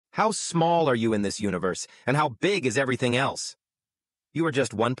How small are you in this universe, and how big is everything else? You are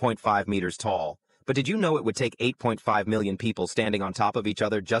just 1.5 meters tall, but did you know it would take 8.5 million people standing on top of each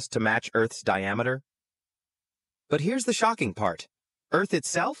other just to match Earth's diameter? But here's the shocking part. Earth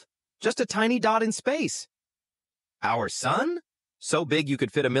itself? Just a tiny dot in space. Our sun? So big you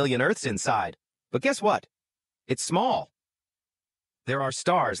could fit 1,000,000 Earths inside. But guess what? It's small. There are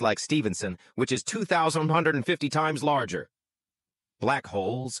stars like Stephenson, which is 2,150 times larger. Black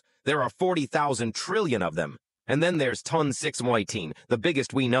holes, there are 40,000 trillion of them. And then there's Ton 618, the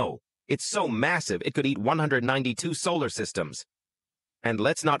biggest we know. It's so massive it could eat 192 solar systems. And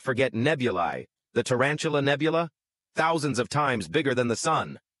let's not forget nebulae, the Tarantula Nebula, thousands of times bigger than the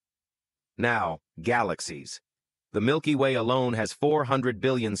sun. Now, galaxies. The Milky Way alone has 400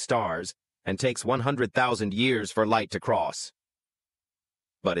 billion stars and takes 100,000 years for light to cross.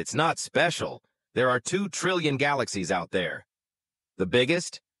 But it's not special. There are 2 trillion galaxies out there. The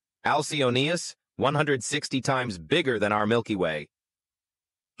biggest, Alcyoneus, 160 times bigger than our Milky Way.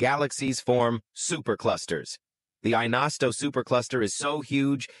 Galaxies form superclusters. The Inosto supercluster is so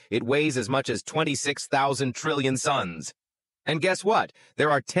huge, it weighs as much as 26,000 trillion suns. And guess what?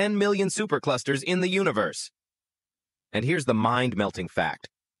 There are 10 million superclusters in the universe. And here's the mind-melting fact.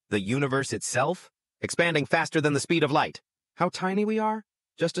 The universe itself, expanding faster than the speed of light. How tiny we are?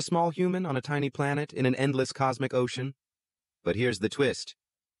 Just a small human on a tiny planet in an endless cosmic ocean. But here's the twist.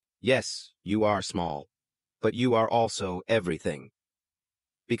 Yes, you are small, but you are also everything.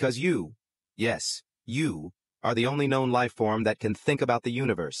 Because you, yes, you, are the only known life form that can think about the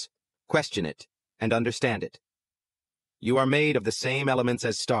universe, question it, and understand it. You are made of the same elements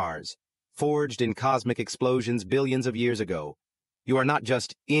as stars, forged in cosmic explosions billions of years ago. You are not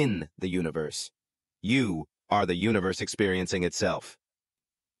just in the universe. You are the universe experiencing itself.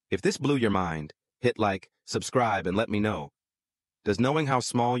 If this blew your mind, hit like, subscribe, and let me know. Does knowing how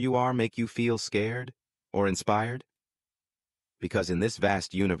small you are make you feel scared or inspired? Because in this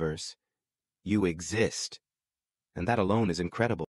vast universe, you exist, and that alone is incredible.